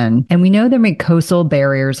season. And we know the mucosal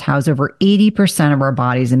barriers house over 80% of our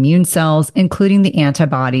body's immune cells, including the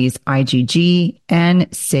antibodies IgG and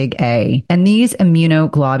Sig-A. And these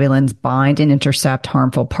immunoglobulins bind and intercept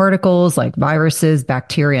harmful particles like viruses,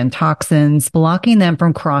 bacteria, and toxins, blocking them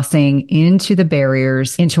from crossing into the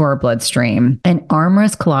barriers into our bloodstream. And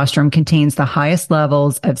Armra's colostrum contains the highest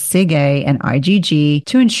levels of Sig-A and IgG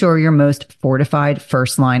to ensure your most fortified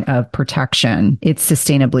first line of protection. It's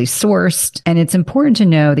sustainably sourced, and it's important to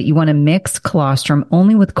know that you want to mix colostrum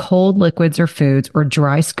only with cold liquids or foods, or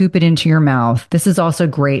dry scoop it into your mouth. This is also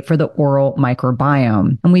great for the oral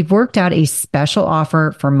microbiome. And we've worked out a special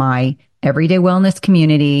offer for my Everyday Wellness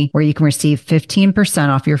community where you can receive 15%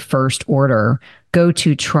 off your first order. Go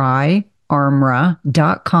to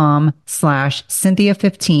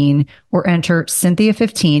tryarmra.com/Cynthia15 or enter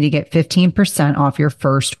Cynthia15 to get 15% off your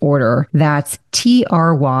first order. That's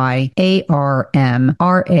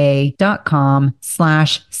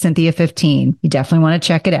tryarmra.com/Cynthia15. You definitely want to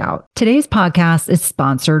check it out. Today's podcast is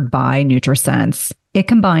sponsored by NutriSense. It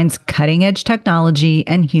combines cutting-edge technology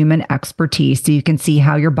and human expertise so you can see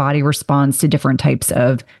how your body responds to different types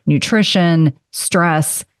of nutrition,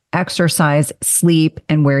 stress, exercise, sleep,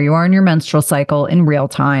 and where you are in your menstrual cycle in real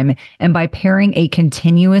time. And by pairing a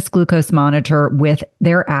continuous glucose monitor with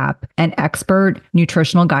their app and expert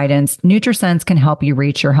nutritional guidance, NutriSense can help you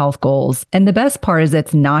reach your health goals. And the best part is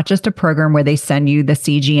it's not just a program where they send you the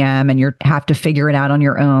CGM and you have to figure it out on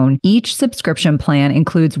your own. Each subscription plan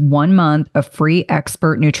includes 1 month of free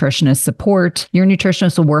expert nutritionist support. Your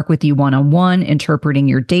nutritionist will work with you one-on-one, interpreting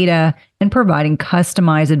your data and providing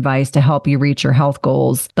customized advice to help you reach your health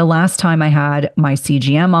goals. The last time I had my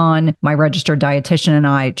CGM on, my registered dietitian and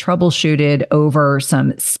I troubleshooted over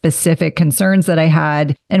some specific concerns that I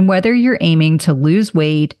had. And whether you're aiming to lose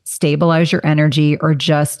weight, stabilize your energy, or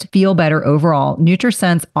just feel better overall,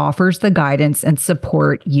 NutriSense offers the guidance and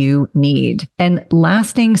support you need. And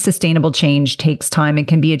lasting sustainable change takes time and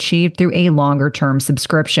can be achieved through a longer-term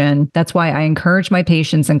subscription. That's why I encourage my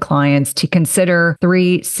patients and clients to consider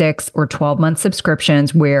 3, 6, or 12-month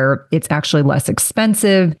subscriptions where it's actually less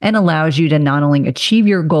expensive and allows you to not only achieve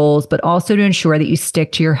your goals, but also to ensure that you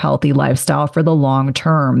stick to your healthy lifestyle for the long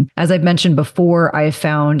term. As I've mentioned before, I have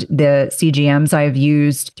found the CGMs I've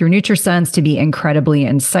used through NutriSense to be incredibly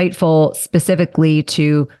insightful, specifically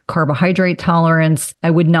to carbohydrate tolerance.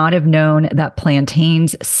 I would not have known that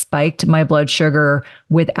plantains spiked my blood sugar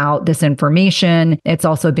without this information. It's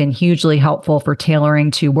also been hugely helpful for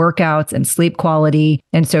tailoring to workouts and sleep quality.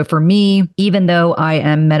 And so for me, even though I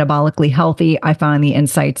am metabolically healthy, I find the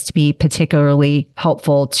insights to be particularly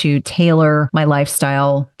helpful to tailor my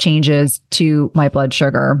lifestyle changes to my blood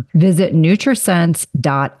sugar. Visit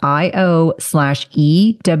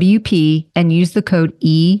nutrisense.io/EWP and use the code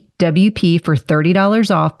EWP for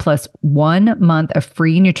 $30 off plus 1 month of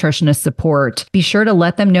free nutritionist support. Be sure to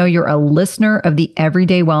let them know you're a listener of the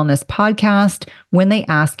Everyday Wellness podcast when they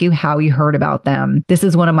ask you how you heard about them. This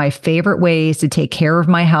is one of my favorite ways to take care of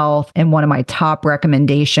my health and one of my top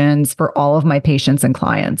recommendations for all of my patients and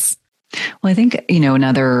clients. Well, I think,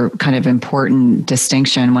 another kind of important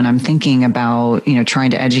distinction when I'm thinking about,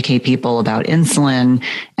 trying to educate people about insulin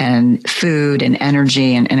and food and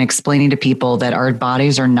energy and explaining to people that our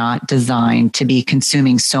bodies are not designed to be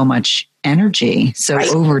consuming so much energy. So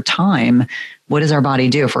over time, what does our body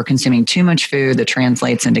do if we're consuming too much food that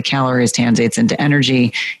translates into calories, translates into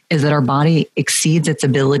energy, is that our body exceeds its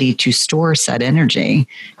ability to store said energy.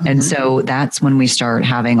 Mm-hmm. And so that's when we start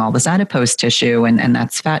having all this adipose tissue and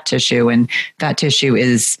that's fat tissue. And fat tissue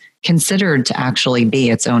is considered to actually be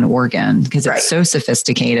its own organ because it's so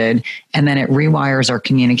sophisticated. And then it rewires our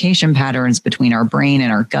communication patterns between our brain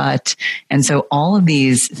and our gut. And so all of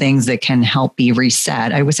these things that can help be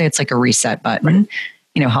reset, I would say it's like a reset button.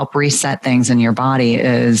 Help reset things in your body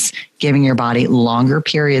is giving your body longer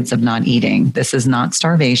periods of not eating. This is not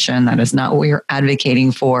starvation. That is not what we're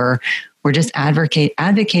advocating for. We're just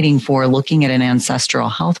advocating for looking at an ancestral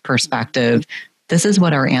health perspective. This is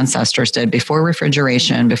what our ancestors did before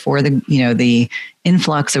refrigeration, before the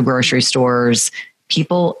influx of grocery stores.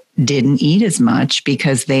 People didn't eat as much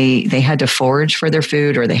because they had to forage for their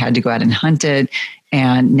food or they had to go out and hunt it.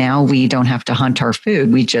 And now we don't have to hunt our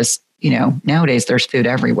food. We just nowadays there's food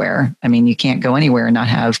everywhere. I mean, you can't go anywhere and not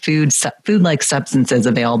have food-like substances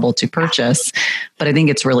available to purchase. But I think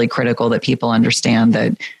it's really critical that people understand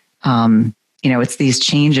that, it's these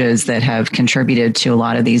changes that have contributed to a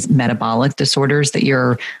lot of these metabolic disorders that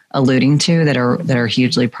you're alluding to that are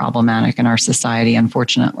hugely problematic in our society,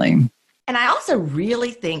 unfortunately. And I also really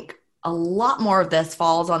think a lot more of this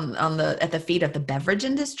falls at the feet of the beverage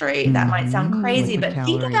industry. That might sound crazy, but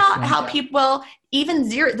think about how people, even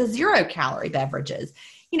the 0-calorie beverages,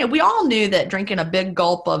 we all knew that drinking a big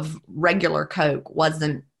gulp of regular Coke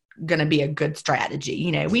wasn't going to be a good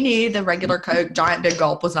strategy. We knew the regular Coke, giant big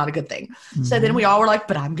gulp was not a good thing. Mm-hmm. So then we all were like,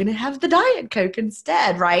 but I'm going to have the Diet Coke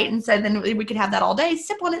instead. Right. And so then we could have that all day,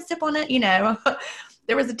 sip on it.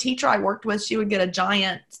 There was a teacher I worked with. She would get a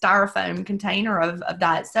giant styrofoam container of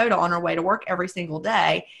diet soda on her way to work every single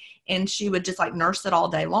day. And she would just nurse it all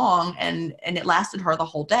day long. And it lasted her the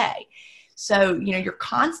whole day. So, you're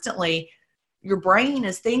constantly, your brain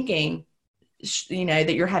is thinking,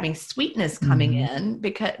 that you're having sweetness coming in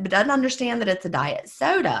but doesn't understand that it's a diet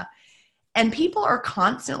soda. And people are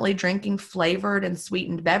constantly drinking flavored and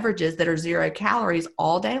sweetened beverages that are 0 calories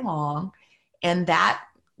all day long. And that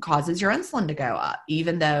causes your insulin to go up,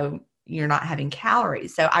 even though you're not having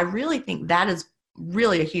calories. So I really think that is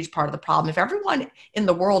really a huge part of the problem. If everyone in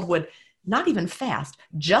the world would not even fast,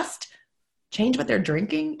 just change what they're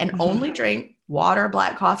drinking and only drink water,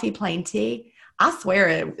 black coffee, plain tea, I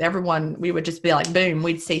swear everyone, we would just be like, boom,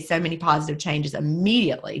 we'd see so many positive changes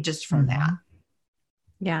immediately just from that.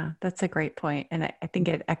 Yeah, that's a great point. And I think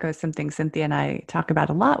it echoes something Cynthia and I talk about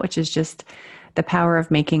a lot, which is just the power of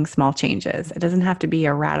making small changes. It doesn't have to be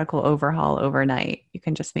a radical overhaul overnight. You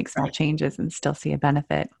can just make small changes and still see a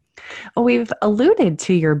benefit. Well, we've alluded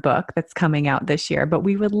to your book that's coming out this year, but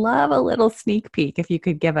we would love a little sneak peek if you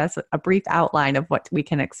could give us a brief outline of what we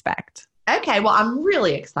can expect. Okay, well, I'm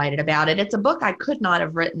really excited about it. It's a book I could not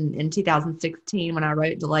have written in 2016 when I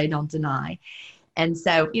wrote Delay, Don't Deny. And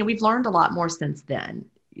so, we've learned a lot more since then.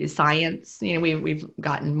 Science, we've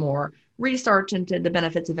gotten more research into the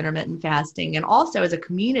benefits of intermittent fasting. And also as a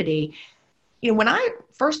community, when I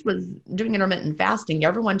first was doing intermittent fasting,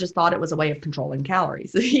 everyone just thought it was a way of controlling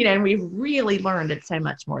calories, and we've really learned it's so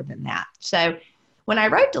much more than that. So when I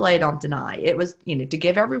wrote Delay, Don't Deny, it was, to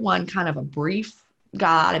give everyone kind of a brief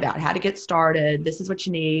guide about how to get started. This is what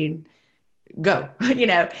you need. go,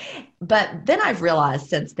 but then I've realized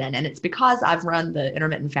since then, and it's because I've run the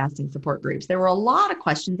intermittent fasting support groups, there were a lot of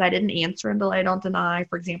questions I didn't answer in Delay Don't Deny.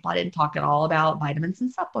 For example, I didn't talk at all about vitamins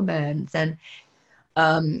and supplements, and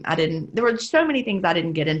there were so many things I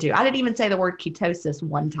didn't get into. I didn't even say the word ketosis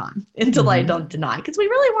one time in Delay Don't Deny, because we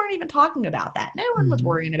really weren't even talking about that. No one was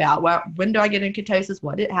worrying about, well, when do I get in ketosis?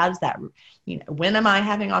 How does that, when am I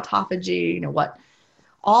having autophagy? What,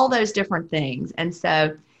 all those different things. And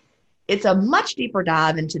so it's a much deeper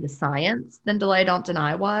dive into the science than Delay Don't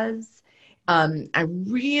Deny was. I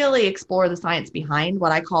really explore the science behind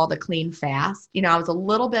what I call the clean fast. I was a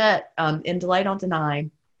little bit in Delay Don't Deny.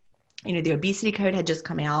 The obesity code had just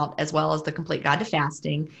come out, as well as the complete guide to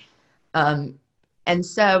fasting. And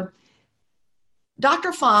so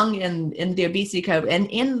Dr. Fung in the obesity code and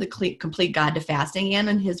in the complete guide to fasting and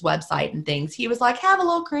in his website and things, he was like, have a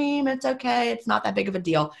little cream. It's okay. It's not that big of a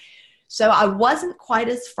deal. So I wasn't quite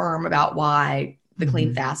as firm about why the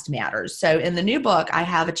clean fast matters. So in the new book, I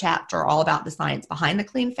have a chapter all about the science behind the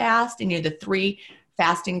clean fast and the 3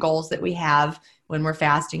 fasting goals that we have when we're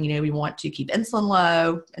fasting. We want to keep insulin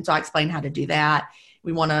low. And so I explain how to do that.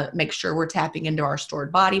 We want to make sure we're tapping into our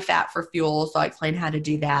stored body fat for fuel. So I explain how to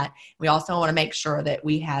do that. We also want to make sure that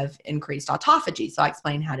we have increased autophagy. So I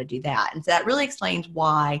explain how to do that. And so that really explains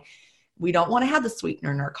why we don't want to have the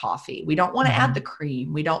sweetener in our coffee. We don't want to add the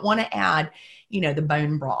cream. We don't want to add, the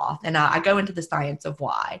bone broth. And I go into the science of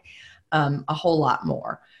why a whole lot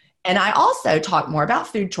more. And I also talk more about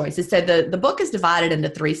food choices. So the book is divided into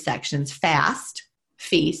 3 sections: fast,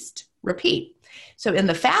 feast, repeat. So in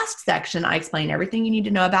the fast section, I explain everything you need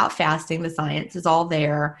to know about fasting. The science is all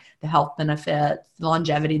there, the health benefits, the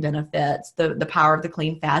longevity benefits, the power of the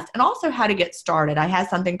clean fast, and also how to get started. I have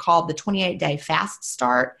something called the 28-day fast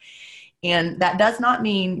start. And that does not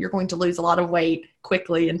mean you're going to lose a lot of weight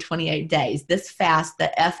quickly in 28 days. This fast,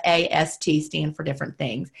 the FAST, stand for different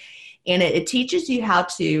things. And it teaches you how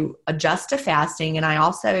to adjust to fasting. And I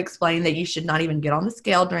also explain that you should not even get on the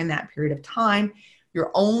scale during that period of time.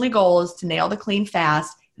 Your only goal is to nail the clean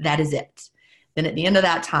fast. That is it. Then at the end of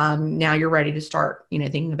that time, now you're ready to start,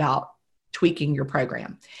 thinking about tweaking your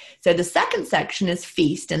program. So the second section is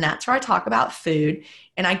feast, and that's where I talk about food.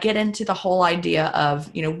 And I get into the whole idea of,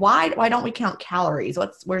 why don't we count calories?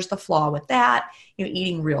 Where's the flaw with that?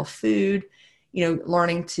 Eating real food,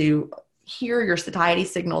 learning to hear your satiety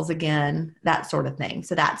signals again, that sort of thing.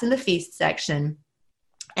 So that's in the feast section.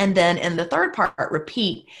 And then in the third part,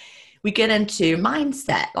 repeat, we get into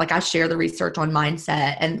mindset. Like I share the research on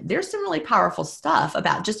mindset, and there's some really powerful stuff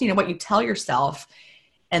about just, what you tell yourself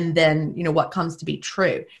and then, what comes to be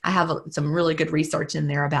true. I have some really good research in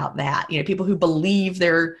there about that. People who believe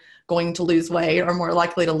they're going to lose weight are more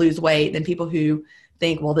likely to lose weight than people who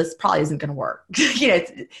think, well, this probably isn't going to work.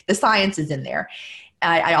 The science is in there.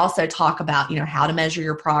 I also talk about, how to measure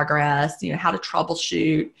your progress, how to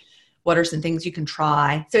troubleshoot, what are some things you can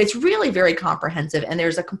try. So it's really very comprehensive. And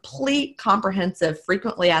there's a complete comprehensive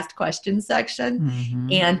frequently asked questions section.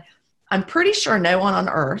 And I'm pretty sure no one on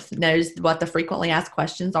earth knows what the frequently asked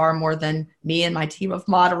questions are more than me and my team of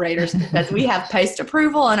moderators, because we have post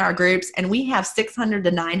approval in our groups, and we have 600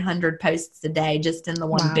 to 900 posts a day just in the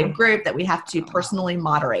one big group that we have to personally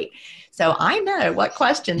moderate. So I know what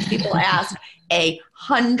questions people ask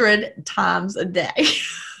 100 times a day.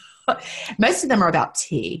 Most of them are about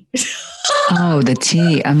tea. Oh, the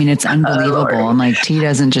tea. I mean, it's unbelievable. And like, tea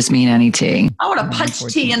doesn't just mean any tea. I want to punch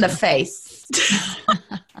tea in the face.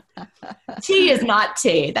 Tea is not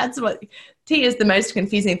tea. Tea is the most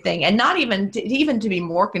confusing thing. And not even to be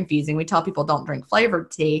more confusing, we tell people don't drink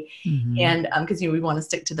flavored tea. And because we want to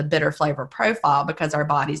stick to the bitter flavor profile, because our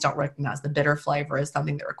bodies don't recognize the bitter flavor as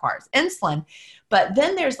something that requires insulin. But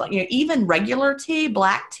then there's even regular tea,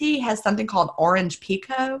 black tea has something called orange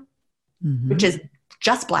pico, which is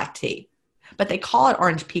just black tea. But they call it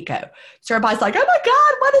orange pico. So everybody's like, oh my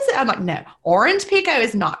God, what is it? I'm like, no, orange pico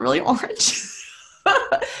is not really orange.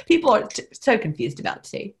 People are so confused about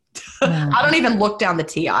tea. I don't even look down the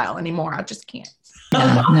tea aisle anymore. I just can't.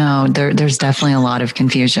 No, there's definitely a lot of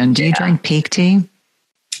confusion. Do you drink Peak tea?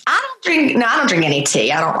 I don't drink any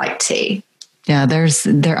tea. I don't like tea. Yeah,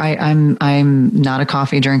 I'm not a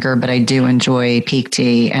coffee drinker, but I do enjoy Peak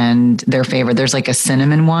tea and their favorite. There's like a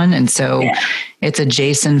cinnamon one. And so it's a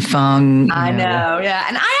Jason Fung. I know. Yeah.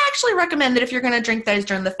 And I actually recommend that if you're going to drink those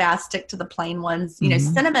during the fast, stick to the plain ones.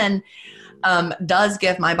 Cinnamon does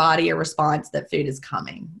give my body a response that food is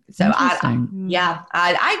coming. So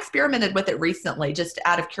I experimented with it recently just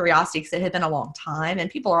out of curiosity because it had been a long time and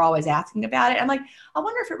people are always asking about it. I'm like, I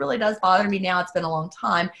wonder if it really does bother me now. It's been a long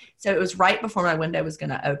time. So it was right before my window was going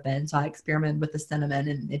to open. So I experimented with the cinnamon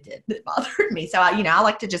and it bothered me. So I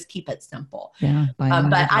like to just keep it simple. Yeah.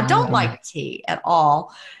 But I don't like tea at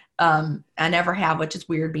all. I never have, which is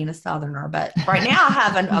weird being a Southerner. But right now I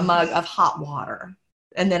have a mug of hot water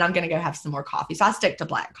and then I'm going to go have some more coffee. So I stick to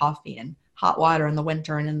black coffee and hot water in the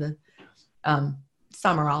winter, and in the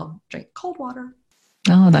summer I'll drink cold water.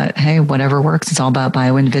 Oh, hey, whatever works. It's all about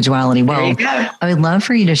bio-individuality. Well, I would love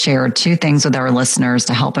for you to share 2 things with our listeners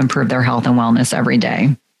to help improve their health and wellness every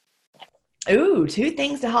day. Ooh, 2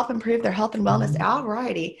 things to help improve their health and wellness. All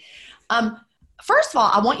righty. First of all,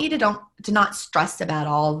 I want you to not stress about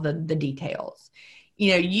all the details.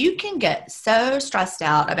 You can get so stressed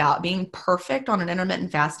out about being perfect on an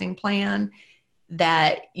intermittent fasting plan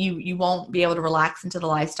that you won't be able to relax into the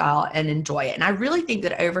lifestyle and enjoy it. And I really think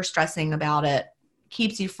that overstressing about it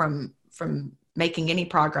keeps you from making any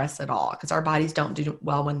progress at all, because our bodies don't do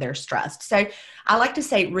well when they're stressed. So I like to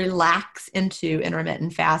say relax into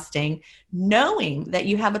intermittent fasting, knowing that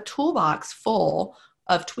you have a toolbox full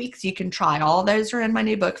of tweaks you can try. All those are in my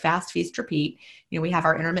new book, Fast, Feast, Repeat. We have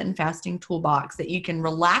our intermittent fasting toolbox that you can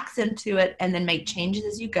relax into it and then make changes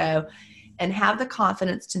as you go, and have the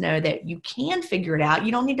confidence to know that you can figure it out.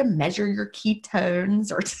 You don't need to measure your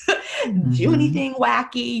ketones or do anything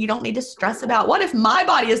wacky. You don't need to stress about, what if my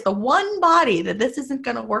body is the one body that this isn't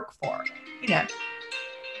going to work for?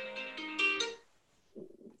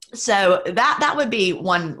 So that would be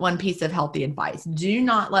one piece of healthy advice. Do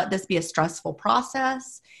not let this be a stressful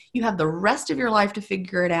process. You have the rest of your life to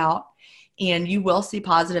figure it out, and you will see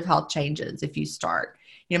positive health changes if you start.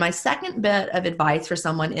 My second bit of advice for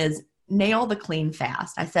someone is nail the clean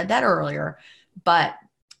fast. I said that earlier, but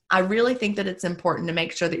I really think that it's important to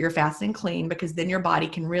make sure that you're fasting clean, because then your body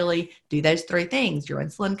can really do those 3 things. Your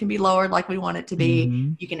insulin can be lowered like we want it to be.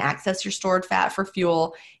 Mm-hmm. You can access your stored fat for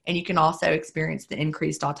fuel, and you can also experience the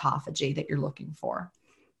increased autophagy that you're looking for.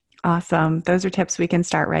 Awesome. Those are tips we can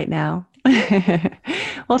start right now.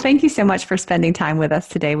 Well, thank you so much for spending time with us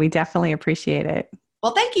today. We definitely appreciate it.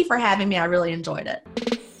 Well, thank you for having me. I really enjoyed it.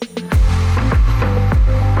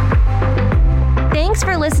 Thanks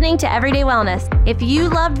for listening to Everyday Wellness. If you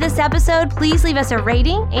loved this episode, please leave us a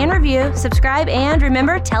rating and review, subscribe, and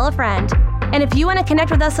remember, tell a friend. And if you want to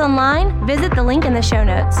connect with us online, visit the link in the show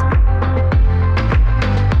notes.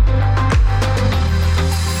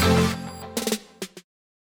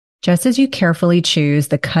 Just as you carefully choose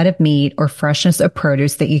the cut of meat or freshness of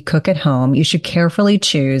produce that you cook at home, you should carefully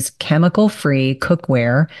choose chemical-free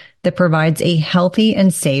cookware that provides a healthy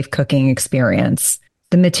and safe cooking experience.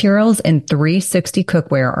 The materials in 360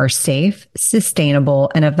 Cookware are safe,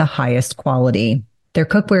 sustainable, and of the highest quality. Their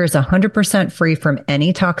cookware is 100% free from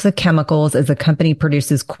any toxic chemicals, as the company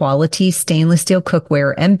produces quality stainless steel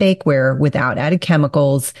cookware and bakeware without added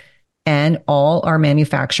chemicals, and all are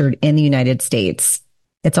manufactured in the United States.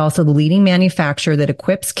 It's also the leading manufacturer that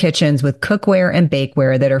equips kitchens with cookware and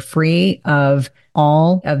bakeware that are free of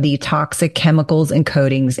all of the toxic chemicals and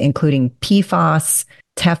coatings, including PFAS,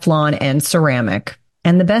 Teflon, and ceramic.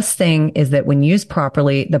 And the best thing is that when used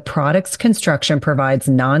properly, the product's construction provides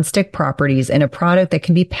nonstick properties and a product that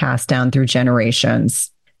can be passed down through generations.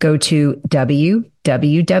 Go to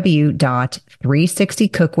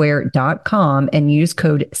www.360cookware.com and use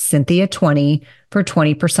code Cynthia20 for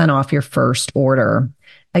 20% off your first order.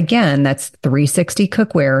 Again, that's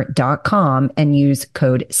 360cookware.com and use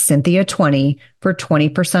code Cynthia20 for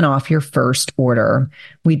 20% off your first order.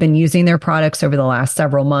 We've been using their products over the last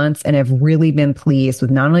several months and have really been pleased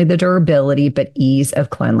with not only the durability, but ease of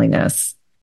cleanliness.